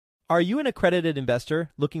Are you an accredited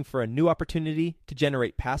investor looking for a new opportunity to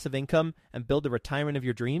generate passive income and build the retirement of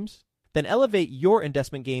your dreams? Then elevate your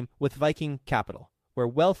investment game with Viking Capital, where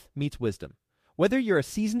wealth meets wisdom. Whether you're a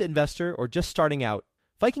seasoned investor or just starting out,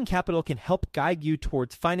 Viking Capital can help guide you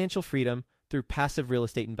towards financial freedom through passive real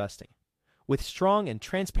estate investing. With strong and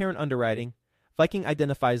transparent underwriting, Viking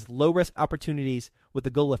identifies low-risk opportunities with the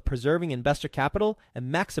goal of preserving investor capital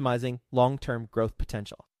and maximizing long-term growth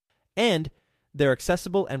potential. And their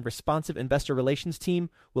accessible and responsive investor relations team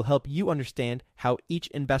will help you understand how each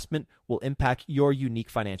investment will impact your unique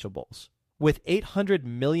financial goals. With $800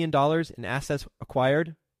 million in assets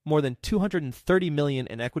acquired, more than $230 million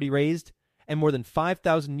in equity raised, and more than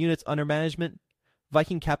 5,000 units under management,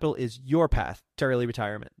 Viking Capital is your path to early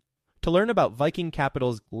retirement. To learn about Viking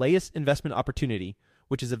Capital's latest investment opportunity,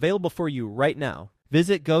 which is available for you right now,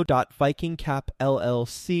 visit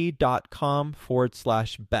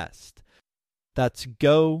go.vikingcapllc.com/best. That's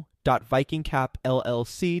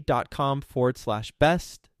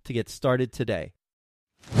go.vikingcapllc.com/best to get started today.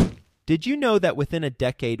 Did you know that within a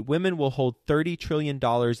decade, women will hold $30 trillion in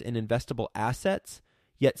investable assets?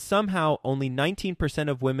 Yet somehow only 19%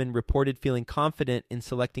 of women reported feeling confident in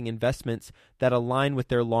selecting investments that align with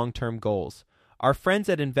their long-term goals. Our friends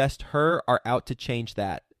at InvestHer are out to change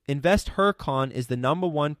that. InvestHerCon is the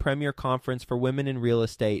 #1 premier conference for women in real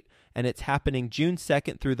estate, and it's happening June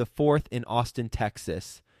 2nd through the 4th in Austin,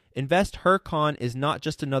 Texas. InvestHerCon is not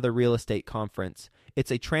just another real estate conference. It's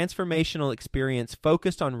a transformational experience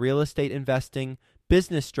focused on real estate investing,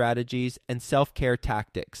 business strategies, and self-care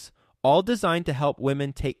tactics, all designed to help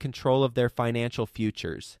women take control of their financial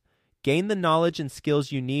futures. Gain the knowledge and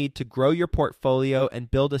skills you need to grow your portfolio and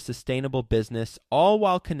build a sustainable business, all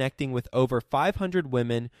while connecting with over 500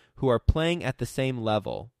 women who are playing at the same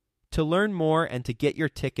level. To learn more and to get your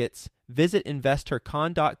tickets, visit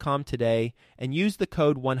InvestHerCon.com today and use the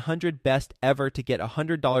code 100BESTEVER to get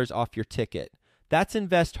 $100 off your ticket. That's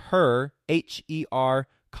InvestHer, H-E-R,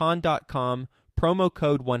 con.com, promo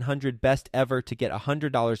code 100BESTEVER to get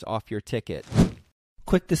 $100 off your ticket.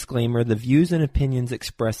 Quick disclaimer, the views and opinions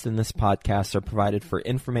expressed in this podcast are provided for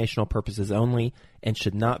informational purposes only and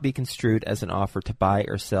should not be construed as an offer to buy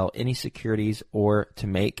or sell any securities or to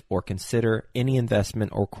make or consider any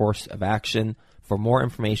investment or course of action. For more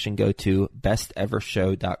information, go to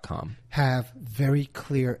bestevershow.com. Have very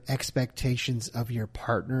clear expectations of your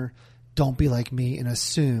partner. Don't be like me and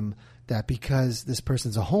assume that because this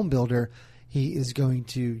person's a home builder, he is going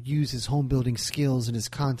to use his home building skills and his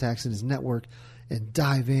contacts and his network and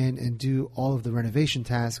dive in and do all of the renovation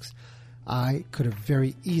tasks. I could have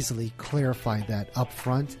very easily clarified that up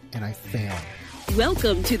front, and I failed.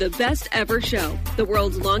 Welcome to the Best Ever Show, the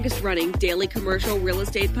world's longest-running daily commercial real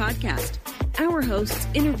estate podcast. Our hosts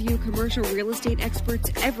interview commercial real estate experts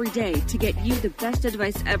every day to get you the best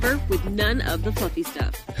advice ever with none of the fluffy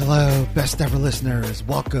stuff. Hello, Best Ever listeners.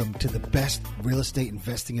 Welcome to the Best Real Estate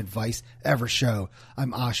Investing Advice Ever Show.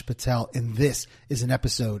 I'm Ash Patel, and this is an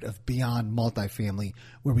episode of Beyond Multifamily,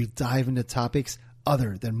 where we dive into topics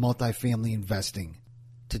other than multifamily investing.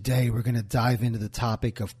 Today, we're going to dive into the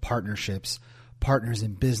topic of partnerships. Partners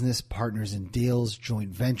in business, partners in deals, joint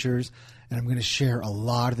ventures, and I'm going to share a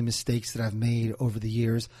lot of the mistakes that I've made over the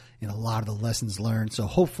years and a lot of the lessons learned, so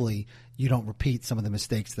hopefully you don't repeat some of the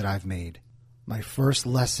mistakes that I've made. My first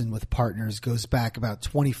lesson with partners goes back about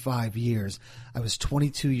 25 years. I was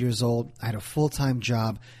 22 years old, I had a full-time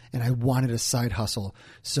job, and I wanted a side hustle,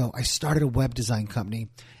 so I started a web design company,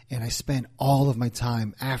 and I spent all of my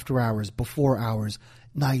time, after hours, before hours,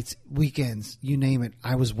 nights, weekends, you name it,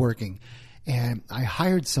 I was working. And I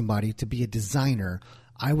hired somebody to be a designer.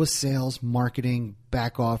 I was sales, marketing,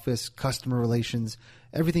 back office, customer relations,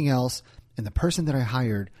 everything else. And the person that I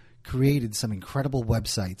hired created some incredible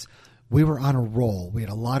websites. We were on a roll. We had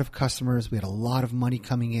a lot of customers. We had a lot of money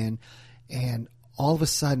coming in. And all of a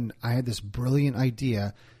sudden, I had this brilliant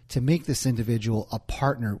idea to make this individual a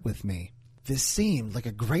partner with me. This seemed like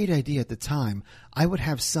a great idea at the time. I would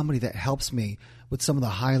have somebody that helps me with some of the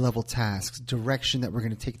high-level tasks, direction that we're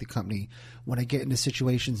going to take the company. When I get into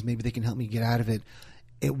situations, maybe they can help me get out of it.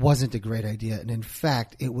 It wasn't a great idea. And in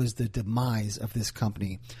fact, it was the demise of this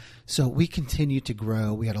company. So we continued to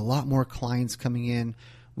grow. We had a lot more clients coming in.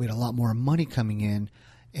 We had a lot more money coming in.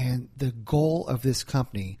 And the goal of this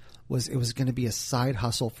company was it was going to be a side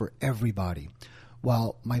hustle for everybody.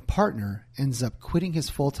 While my partner ends up quitting his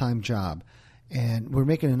full-time job, and we're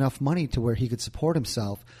making enough money to where he could support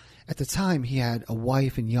himself. At the time, he had a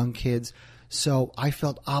wife and young kids, so I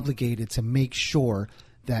felt obligated to make sure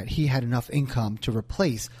that he had enough income to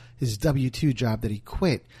replace his W-2 job that he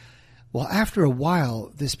quit. Well, after a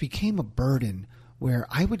while, this became a burden where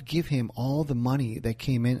I would give him all the money that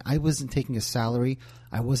came in. I wasn't taking a salary.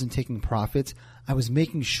 I wasn't taking profits. I was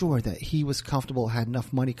making sure that he was comfortable, had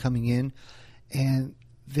enough money coming in. And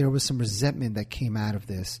there was some resentment that came out of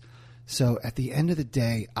this. So at the end of the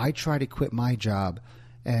day, I tried to quit my job.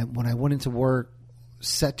 And when I went into work,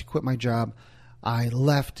 set to quit my job, I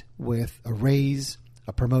left with a raise,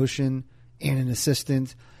 a promotion, and an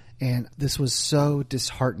assistant. And this was so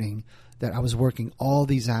disheartening that I was working all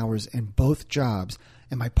these hours in both jobs,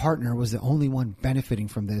 and my partner was the only one benefiting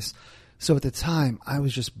from this. So at the time, I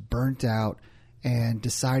was just burnt out and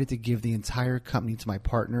decided to give the entire company to my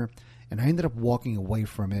partner, and I ended up walking away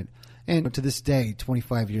from it. And to this day,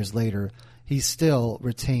 25 years later, he still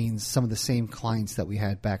retains some of the same clients that we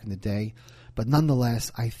had back in the day. But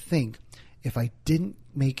nonetheless, I think if I didn't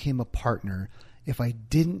make him a partner, if I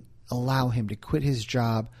didn't allow him to quit his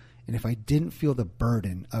job, and if I didn't feel the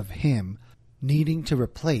burden of him needing to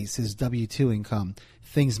replace his W-2 income,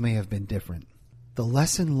 things may have been different. The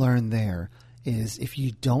lesson learned there is if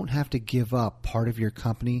you don't have to give up part of your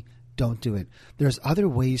company, don't do it. There's other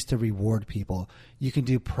ways to reward people. You can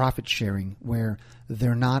do profit sharing where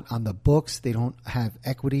they're not on the books. They don't have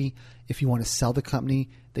equity. If you want to sell the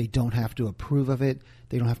company, they don't have to approve of it.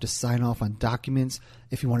 They don't have to sign off on documents.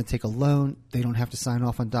 If you want to take a loan, they don't have to sign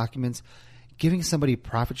off on documents. Giving somebody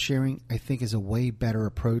profit sharing, I think, is a way better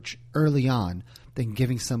approach early on than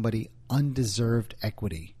giving somebody undeserved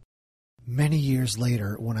equity. Many years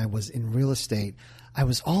later, when I was in real estate, I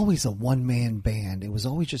was always a one-man band. It was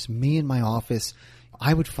always just me in my office.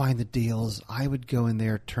 I would find the deals. I would go in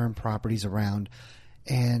there, turn properties around.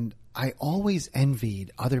 And I always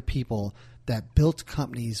envied other people that built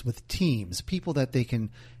companies with teams, people that they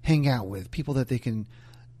can hang out with, people that they can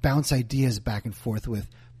bounce ideas back and forth with,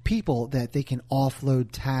 people that they can offload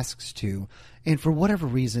tasks to. And for whatever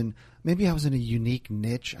reason, maybe I was in a unique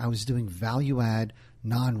niche. I was doing value-add,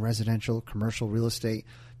 non-residential, commercial real estate.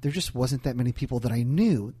 There just wasn't that many people that I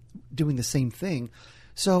knew doing the same thing.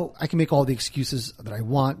 So I can make all the excuses that I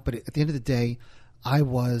want, but at the end of the day, I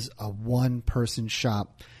was a one-person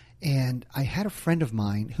shop. And I had a friend of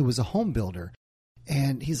mine who was a home builder.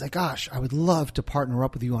 And he's like, gosh, I would love to partner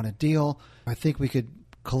up with you on a deal. I think we could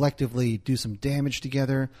collectively do some damage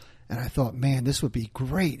together. And I thought, man, this would be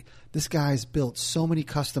great. This guy's built so many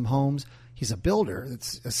custom homes. He's a builder.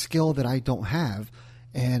 It's a skill that I don't have.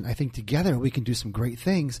 And I think together we can do some great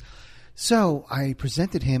things. So I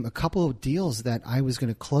presented him a couple of deals that I was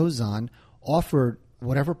going to close on, offered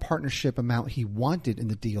whatever partnership amount he wanted in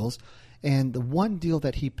the deals. And the one deal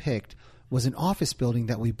that he picked was an office building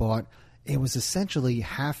that we bought. It was essentially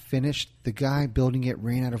half finished. The guy building it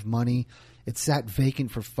ran out of money. It sat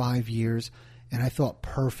vacant for 5 years, and I thought,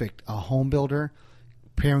 perfect, a home builder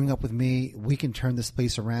pairing up with me, we can turn this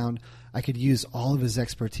place around. I could use all of his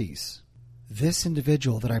expertise. This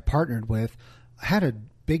individual that I partnered with had a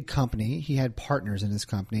big company. He had partners in his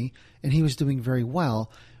company, and he was doing very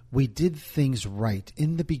well. We did things right.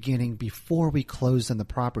 In the beginning, before we closed on the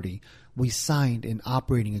property, we signed an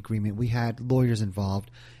operating agreement. We had lawyers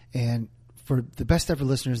involved, and for the best ever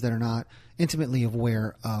listeners that are not intimately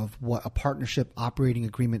aware of what a partnership operating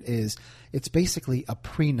agreement is, it's basically a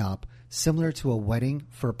prenup similar to a wedding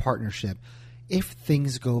for a partnership. If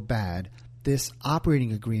things go bad, this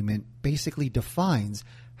operating agreement basically defines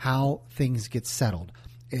how things get settled.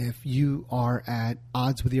 If you are at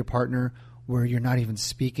odds with your partner where you're not even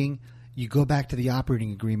speaking, you go back to the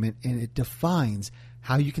operating agreement and it defines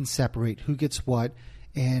how you can separate who gets what,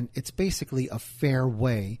 and it's basically a fair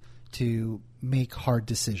way to make hard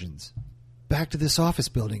decisions. Back to this office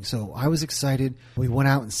building. So I was excited. We went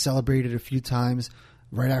out and celebrated a few times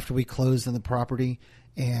right after we closed on the property.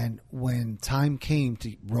 And when time came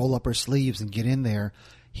to roll up our sleeves and get in there,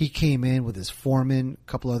 he came in with his foreman, a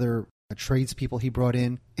couple other tradespeople he brought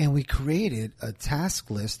in, and we created a task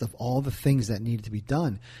list of all the things that needed to be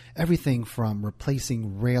done. Everything from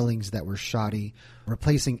replacing railings that were shoddy,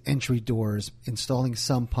 replacing entry doors, installing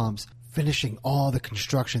sump pumps, finishing all the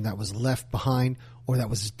construction that was left behind or that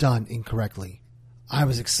was done incorrectly. I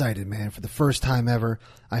was excited, man. For the first time ever,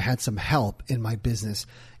 I had some help in my business.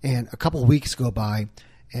 And a couple of weeks go by,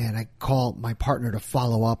 and I call my partner to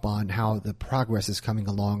follow up on how the progress is coming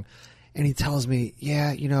along. And he tells me,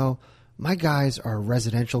 yeah, my guys are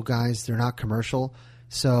residential guys. They're not commercial,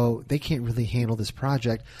 so they can't really handle this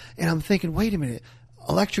project. And I'm thinking, wait a minute.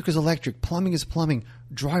 Electric is electric. Plumbing is plumbing.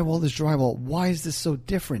 Drywall is drywall. Why is this so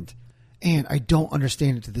different? And I don't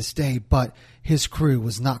understand it to this day, but his crew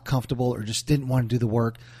was not comfortable or just didn't want to do the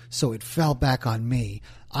work, so it fell back on me.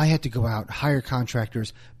 I had to go out, hire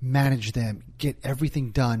contractors, manage them, get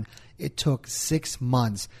everything done. It took 6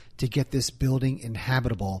 months to get this building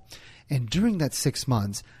inhabitable. And during that 6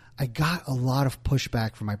 months, I got a lot of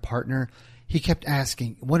pushback from my partner. He kept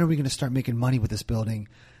asking, when are we going to start making money with this building?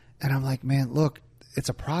 And I'm like, man, look, it's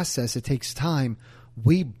a process. It takes time.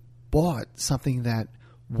 We bought something that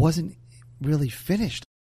wasn't really finished.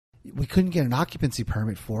 We couldn't get an occupancy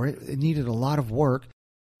permit for it. It needed a lot of work.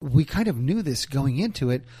 We kind of knew this going into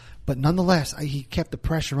it, but nonetheless, he kept the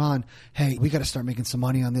pressure on. Hey, we got to start making some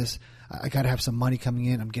money on this. I got to have some money coming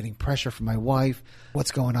in. I'm getting pressure from my wife.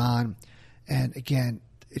 What's going on? And again,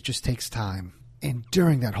 it just takes time. And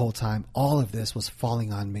during that whole time, all of this was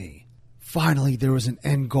falling on me. Finally, there was an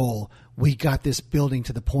end goal. We got this building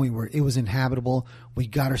to the point where it was inhabitable. We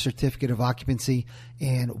got our certificate of occupancy.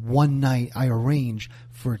 And one night I arranged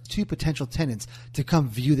for 2 potential tenants to come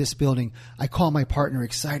view this building. I call my partner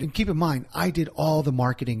excited. And keep in mind, I did all the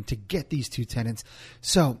marketing to get these 2 tenants.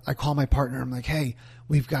 So I call my partner. I'm like, hey,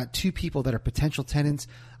 we've got 2 people that are potential tenants.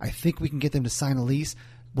 I think we can get them to sign a lease.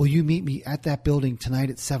 Will you meet me at that building tonight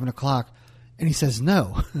at 7 o'clock? And he says,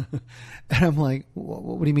 no. And I'm like,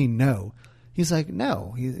 what do you mean no? He's like,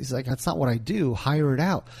 no. He's like, that's not what I do. Hire it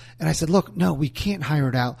out. And I said, look, no, we can't hire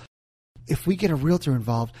it out. If we get a realtor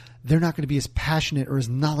involved, they're not going to be as passionate or as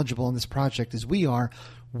knowledgeable on this project as we are.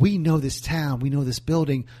 We know this town. We know this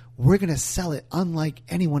building. We're going to sell it unlike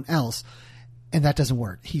anyone else. And that doesn't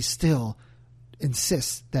work. He still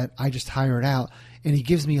insists that I just hire it out. And he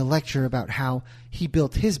gives me a lecture about how he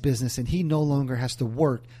built his business and he no longer has to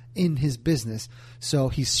work in his business. So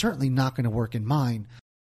he's certainly not going to work in mine.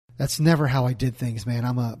 That's never how I did things, man.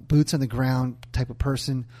 I'm a boots on the ground type of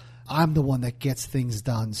person. I'm the one that gets things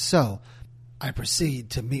done. So I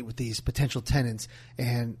proceed to meet with these potential tenants,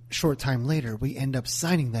 and short time later, we end up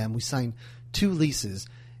signing them. We signed 2 leases,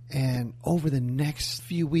 and over the next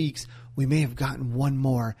few weeks, we may have gotten 1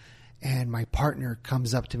 more, and my partner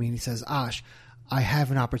comes up to me and he says, Ash, I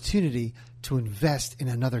have an opportunity to invest in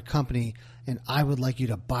another company, and I would like you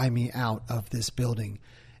to buy me out of this building.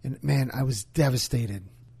 And man, I was devastated.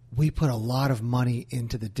 We put a lot of money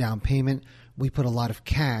into the down payment. We put a lot of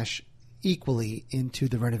cash equally into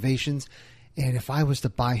the renovations. And if I was to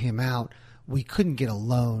buy him out, we couldn't get a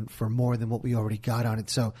loan for more than what we already got on it.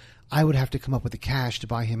 So I would have to come up with the cash to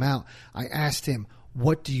buy him out. I asked him,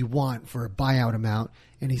 what do you want for a buyout amount?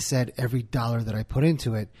 And he said, every dollar that I put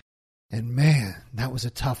into it. And man, that was a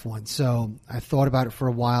tough one. So I thought about it for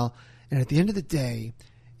a while. And at the end of the day,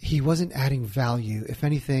 he wasn't adding value. If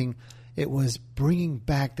anything, it was bringing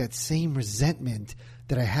back that same resentment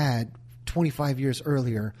that I had 25 years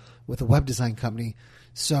earlier with a web design company.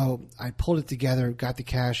 So I pulled it together, got the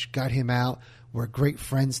cash, got him out. We're great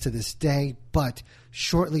friends to this day. But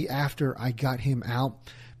shortly after I got him out,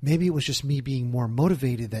 maybe it was just me being more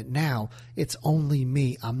motivated that now it's only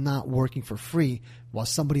me. I'm not working for free while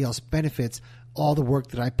somebody else benefits. All the work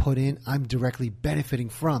that I put in, I'm directly benefiting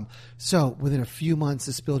from. So within a few months,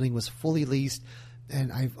 this building was fully leased.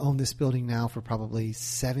 And I've owned this building now for probably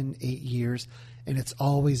 7-8 years, and it's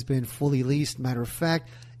always been fully leased. Matter of fact,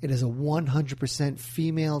 it is a 100%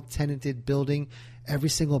 female tenanted building. Every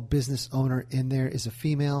single business owner in there is a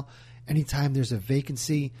female. Anytime there's a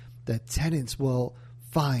vacancy, the tenants will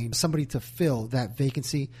find somebody to fill that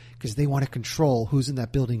vacancy because they want to control who's in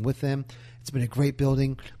that building with them. It's been a great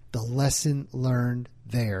building. The lesson learned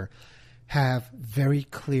there: have very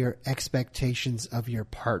clear expectations of your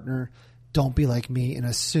partner. Don't be like me and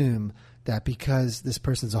assume that because this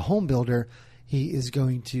person's a home builder, he is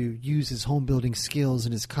going to use his home building skills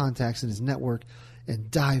and his contacts and his network and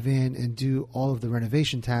dive in and do all of the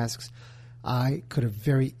renovation tasks. I could have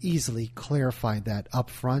very easily clarified that up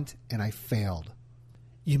front, and I failed.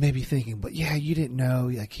 You may be thinking, but yeah, you didn't know,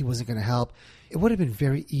 like he wasn't going to help. It would have been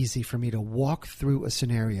very easy for me to walk through a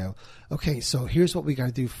scenario. Okay, so here's what we got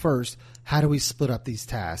to do first. How do we split up these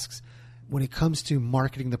tasks? When it comes to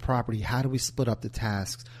marketing the property, how do we split up the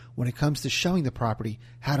tasks? When it comes to showing the property,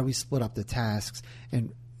 how do we split up the tasks?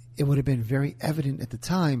 And it would have been very evident at the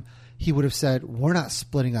time. He would have said, we're not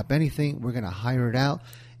splitting up anything. We're going to hire it out.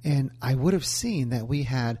 And I would have seen that we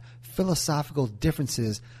had philosophical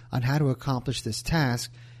differences on how to accomplish this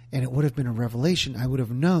task. And it would have been a revelation. I would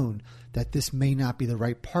have known that this may not be the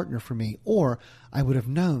right partner for me. Or I would have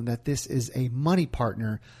known that this is a money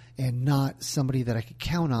partner and not somebody that I could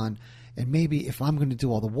count on. And maybe if I'm going to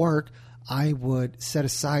do all the work, I would set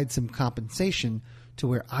aside some compensation to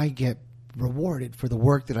where I get rewarded for the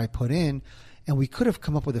work that I put in. And we could have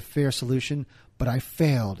come up with a fair solution, but I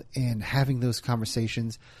failed in having those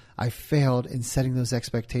conversations. I failed in setting those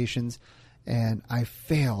expectations, and I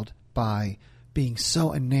failed by being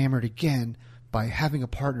so enamored again by having a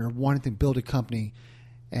partner wanting to build a company,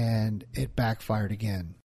 and it backfired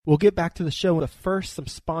again. We'll get back to the show, but first, some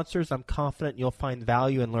sponsors I'm confident you'll find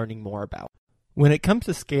value in learning more about. When it comes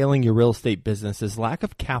to scaling your real estate business, is lack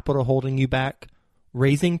of capital holding you back?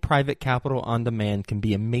 Raising private capital on demand can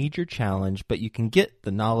be a major challenge, but you can get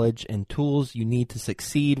the knowledge and tools you need to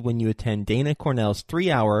succeed when you attend Dana Cornell's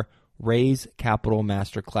 3-hour Raise Capital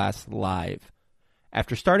Masterclass live.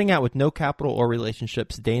 After starting out with no capital or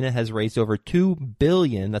relationships, Dana has raised over $2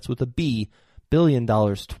 billion, that's with a B, $billion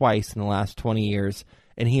twice in the last 20 years,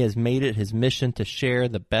 and he has made it his mission to share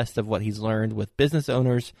the best of what he's learned with business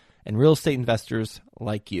owners and real estate investors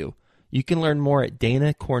like you. You can learn more at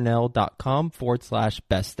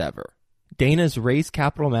danacornell.com/best ever. Dana's Raise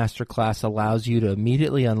Capital Masterclass allows you to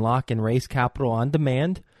immediately unlock and raise capital on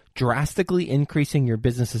demand, drastically increasing your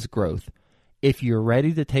business's growth. If you're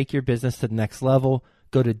ready to take your business to the next level,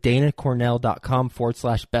 go to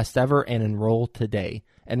danacornell.com/best ever and enroll today.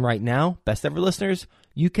 And right now, Best Ever listeners,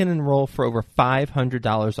 you can enroll for over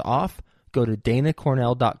 $500 off. Go to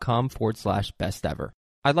danacornell.com/best ever.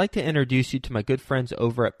 I'd like to introduce you to my good friends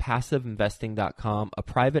over at PassiveInvesting.com, a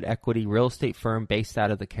private equity real estate firm based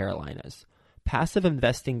out of the Carolinas.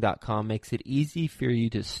 PassiveInvesting.com makes it easy for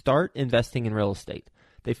you to start investing in real estate.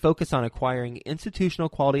 They focus on acquiring institutional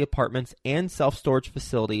quality apartments and self-storage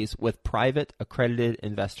facilities with private accredited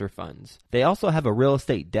investor funds. They also have a real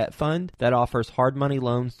estate debt fund that offers hard money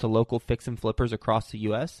loans to local fix and flippers across the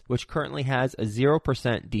U.S., which currently has a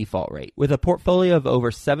 0% default rate. With a portfolio of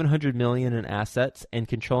over $700 million in assets and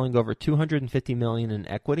controlling over $250 million in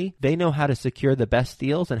equity, they know how to secure the best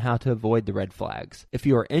deals and how to avoid the red flags. If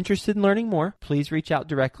you are interested in learning more, please reach out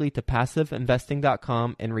directly to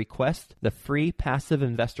PassiveInvesting.com and request the free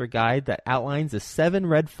Passive Investor Guide that outlines the 7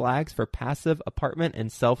 red flags for passive apartment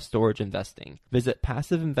and self-storage investing. Visit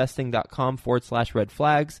PassiveInvesting.com/red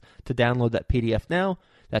flags to download that PDF now.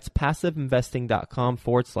 That's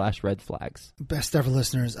PassiveInvesting.com/red flags. Best Ever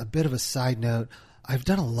listeners, a bit of a side note. I've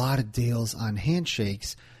done a lot of deals on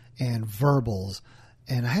handshakes and verbals,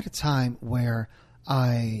 and I had a time where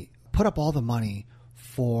I put up all the money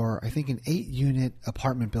for, I think, an 8-unit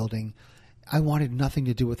apartment building. I wanted nothing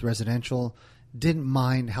to do with residential. Didn't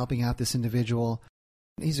mind helping out this individual.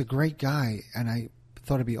 He's a great guy, and I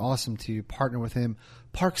thought it'd be awesome to partner with him,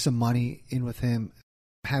 park some money in with him,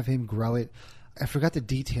 have him grow it. I forgot the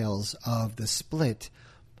details of the split,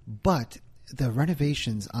 but the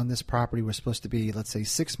renovations on this property were supposed to be, let's say,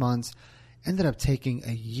 6 months, ended up taking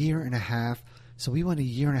a year and a half. So we went a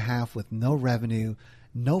year and a half with no revenue,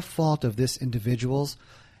 no fault of this individual's.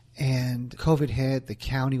 And COVID hit, the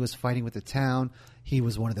county was fighting with the town. He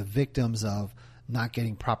was one of the victims of not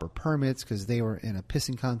getting proper permits because they were in a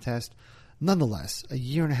pissing contest. Nonetheless, a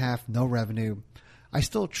year and a half, no revenue. I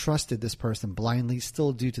still trusted this person blindly,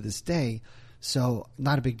 still do to this day, so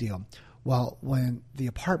not a big deal. Well, when the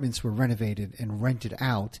apartments were renovated and rented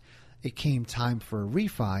out, it came time for a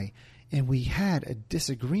refi, and we had a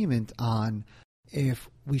disagreement on if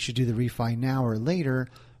we should do the refi now or later.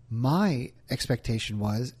 My expectation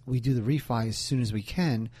was we do the refi as soon as we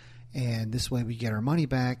can, and this way we get our money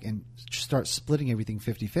back and start splitting everything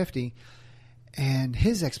 50-50. And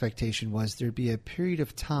his expectation was there'd be a period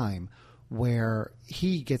of time where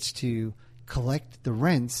he gets to collect the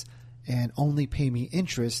rents and only pay me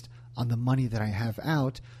interest on the money that I have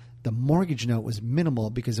out. The mortgage note was minimal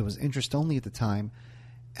because it was interest only at the time.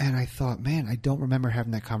 And I thought, man, I don't remember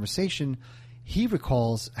having that conversation. He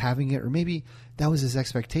recalls having it, or maybe that was his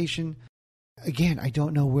expectation. Again, I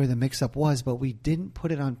don't know where the mix-up was, but we didn't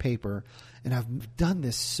put it on paper. And I've done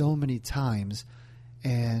this so many times.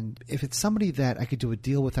 And if it's somebody that I could do a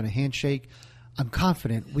deal with on a handshake, I'm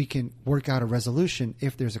confident we can work out a resolution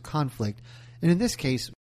if there's a conflict. And in this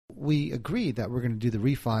case, we agreed that we're going to do the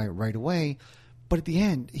refi right away. But at the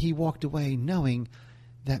end, he walked away knowing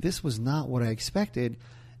that this was not what I expected.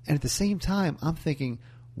 And at the same time, I'm thinking,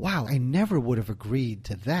 wow, I never would have agreed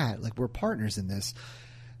to that. Like, we're partners in this.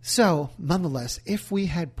 So, nonetheless, if we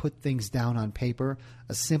had put things down on paper,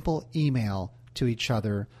 a simple email to each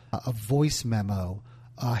other, a voice memo,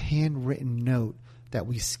 a handwritten note that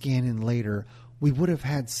we scan in later, we would have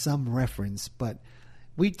had some reference, but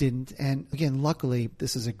we didn't. And again, luckily,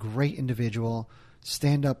 this is a great individual,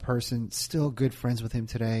 stand-up person, still good friends with him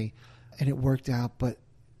today, and it worked out. But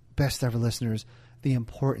Best Ever listeners, the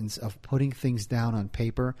importance of putting things down on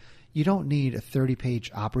paper. You don't need a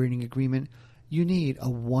 30-page operating agreement. You need a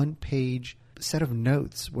 1-page set of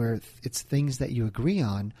notes where it's things that you agree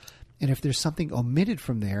on. And if there's something omitted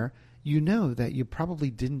from there, you know that you probably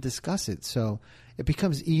didn't discuss it. So it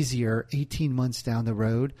becomes easier 18 months down the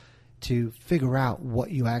road to figure out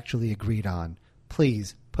what you actually agreed on.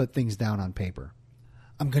 Please put things down on paper.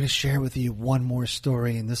 I'm going to share with you one more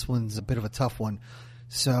story, and this one's a bit of a tough one.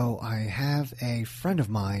 So I have a friend of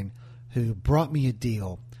mine who brought me a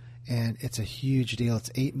deal, and it's a huge deal. It's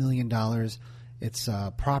 $8 million. It's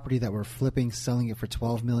a property that we're flipping, selling it for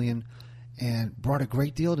 $12 million, and brought a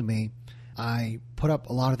great deal to me. I put up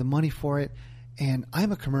a lot of the money for it, and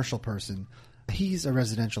I'm a commercial person. He's a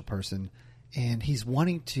residential person, and he's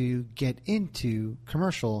wanting to get into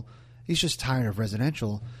commercial. He's just tired of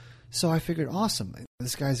residential. So I figured, awesome.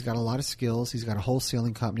 This guy's got a lot of skills. He's got a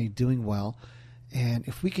wholesaling company doing well. And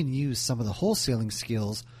if we can use some of the wholesaling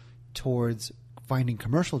skills towards finding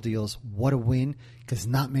commercial deals, what a win, because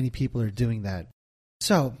not many people are doing that.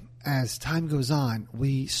 So as time goes on,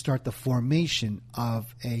 we start the formation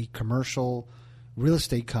of a commercial real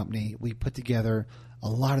estate company. We put together a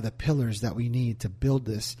lot of the pillars that we need to build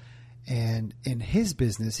this. And in his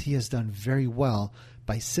business, he has done very well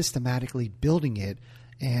by systematically building it.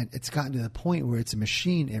 And it's gotten to the point where it's a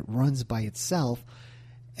machine. It runs by itself.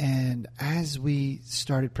 And as we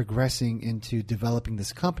started progressing into developing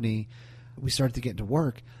this company, we started to get into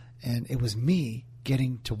work. And it was me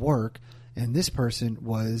getting to work. And this person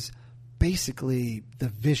was basically the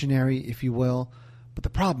visionary, if you will. But the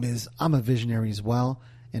problem is I'm a visionary as well.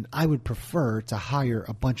 And I would prefer to hire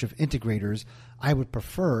a bunch of integrators. I would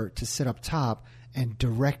prefer to sit up top and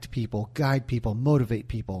direct people, guide people, motivate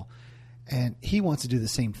people. And he wants to do the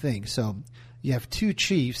same thing. So you have two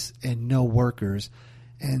chiefs and no workers,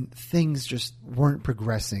 and things just weren't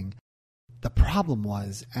progressing. The problem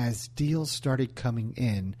was, as deals started coming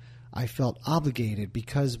in, I felt obligated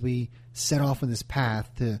because we set off on this path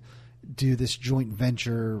to do this joint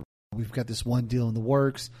venture. We've got this one deal in the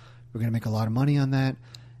works. We're going to make a lot of money on that.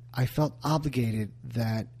 I felt obligated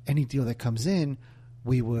that any deal that comes in,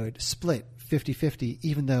 we would split 50-50,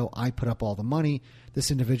 even though I put up all the money.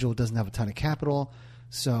 This individual doesn't have a ton of capital.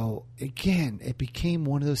 So again, it became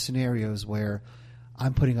one of those scenarios where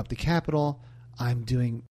I'm putting up the capital, I'm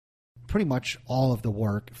doing pretty much all of the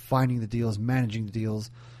work, finding the deals, managing the deals,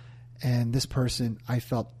 and this person, I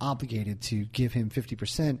felt obligated to give him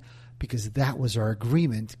 50% because that was our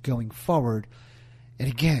agreement going forward. And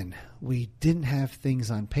again, we didn't have things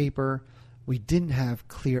on paper. We didn't have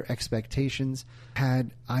clear expectations.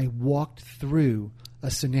 Had I walked through a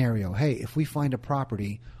scenario, hey, if we find a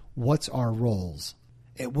property, what's our roles?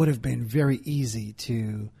 It would have been very easy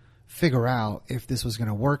to figure out if this was going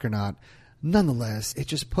to work or not. Nonetheless, it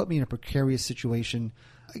just put me in a precarious situation.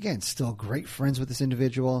 Again, still great friends with this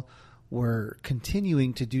individual. We're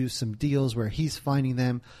continuing to do some deals where he's finding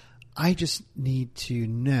them. I just need to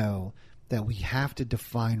know that we have to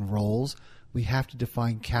define roles. We have to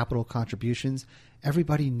define capital contributions.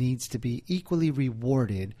 Everybody needs to be equally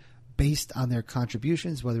rewarded based on their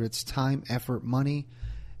contributions, whether it's time, effort, money.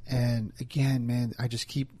 And again, man, I just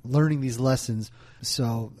keep learning these lessons.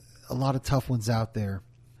 So a lot of tough ones out there.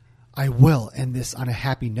 I will end this on a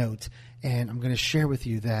happy note, and I'm going to share with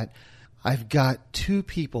you that I've got two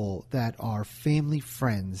people that are family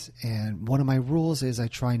friends, and one of my rules is I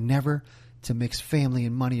try never to mix family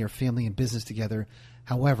and money or family and business together.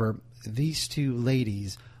 However, these two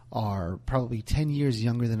ladies are probably 10 years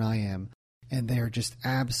younger than I am, and they are just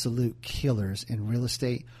absolute killers in real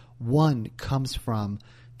estate. One comes from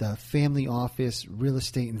the family office real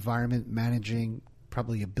estate environment, managing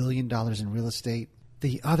probably $1 billion in real estate.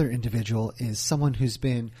 The other individual is someone who's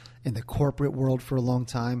been in the corporate world for a long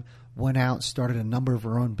time, went out, started a number of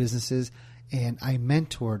her own businesses, and I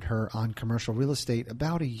mentored her on commercial real estate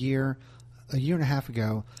about a year and a half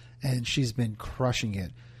ago, and she's been crushing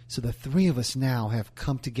it. So the three of us now have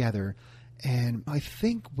come together, and I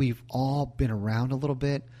think we've all been around a little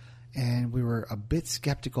bit, and we were a bit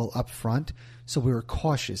skeptical up front, so we were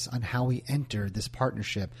cautious on how we entered this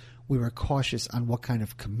partnership. We were cautious on what kind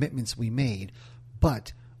of commitments we made,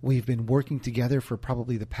 but we've been working together for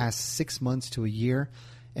probably the past 6 months to a year,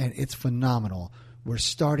 and it's phenomenal. We're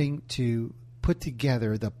starting to put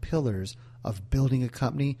together the pillars of building a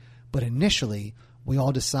company, but initially we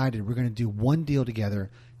all decided we're going to do one deal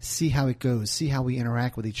together, see how it goes, see how we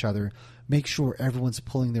interact with each other, make sure everyone's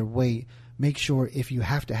pulling their weight, make sure if you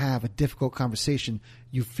have to have a difficult conversation,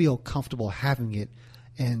 you feel comfortable having it,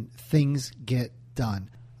 and things get done.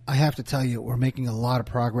 I have to tell you, we're making a lot of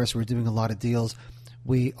progress. We're doing a lot of deals.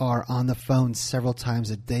 We are on the phone several times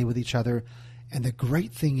a day with each other. And the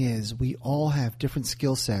great thing is we all have different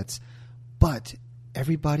skill sets, but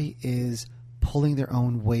everybody is pulling their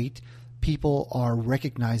own weight. People are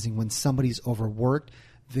recognizing when somebody's overworked.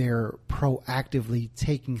 they're proactively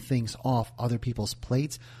taking things off other people's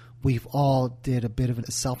plates. We've all did a bit of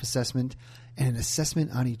a self-assessment and an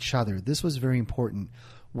assessment on each other. This was very important,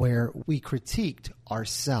 where we critiqued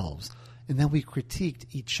ourselves and then we critiqued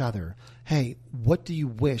each other. Hey, what do you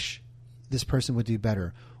wish this person would do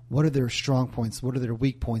better? What are their strong points? What are their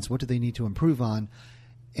weak points? What do they need to improve on?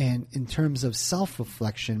 And in terms of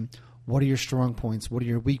self-reflection, what are your strong points? What are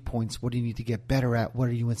your weak points? What do you need to get better at? What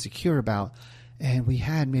are you insecure about? And we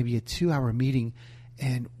had maybe a 2-hour meeting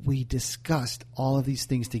and we discussed all of these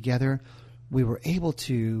things together. We were able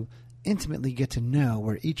to intimately get to know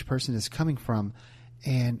where each person is coming from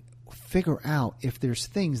and figure out if there's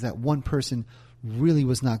things that one person really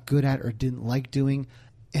was not good at or didn't like doing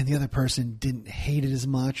and the other person didn't hate it as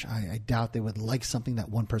much. I doubt they would like something that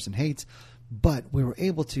one person hates, but we were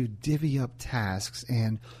able to divvy up tasks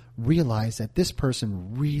and realize that this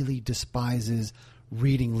person really despises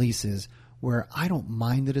reading leases, where I don't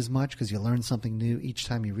mind it as much because you learn something new each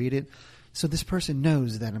time you read it. So this person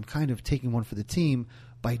knows that I'm kind of taking one for the team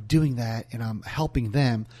by doing that, and I'm helping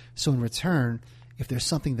them. So in return, if there's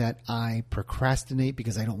something that I procrastinate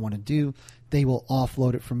because I don't want to do, they will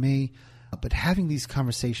offload it from me. But having these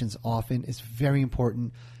conversations often is very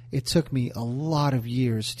important. It took me a lot of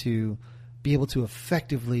years to be able to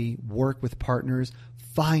effectively work with partners,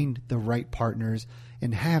 find the right partners,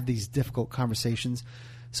 and have these difficult conversations.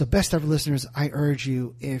 So best ever listeners, I urge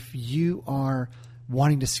you, if you are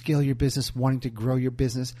wanting to scale your business, wanting to grow your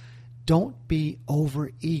business, don't be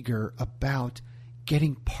over eager about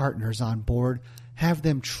getting partners on board. Have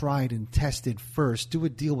them tried and tested first. Do a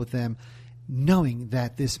deal with them, knowing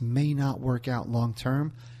that this may not work out long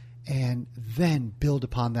term, and then build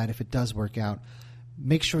upon that if it does work out.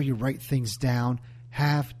 Make sure you write things down.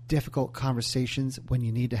 Have difficult conversations when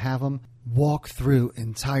you need to have them. Walk through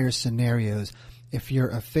entire scenarios. If you're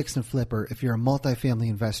a fix and flipper, if you're a multifamily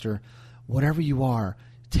investor, whatever you are,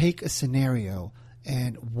 take a scenario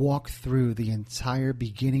and walk through the entire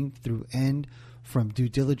beginning through end, from due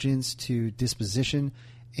diligence to disposition,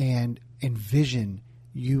 and envision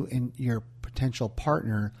you and your potential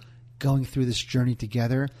partner going through this journey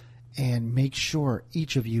together, and make sure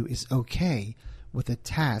each of you is okay with the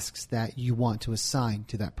tasks that you want to assign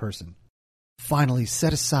to that person. Finally,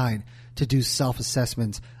 set aside to do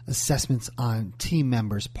self-assessments, assessments on team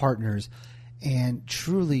members, partners, and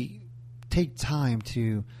truly take time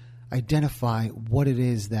to identify what it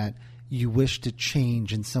is that you wish to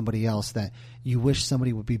change in somebody else, that you wish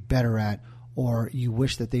somebody would be better at, or you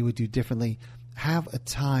wish that they would do differently. Have a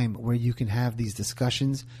time where you can have these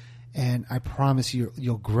discussions, and I promise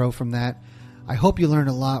you'll grow from that. I hope you learned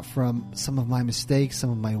a lot from some of my mistakes,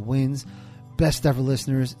 some of my wins. Best ever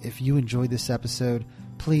listeners, if you enjoyed this episode,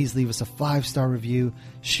 please leave us a 5-star review.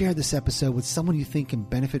 Share this episode with someone you think can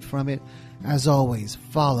benefit from it. As always,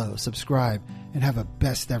 follow, subscribe, and have a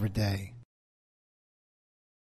best ever day.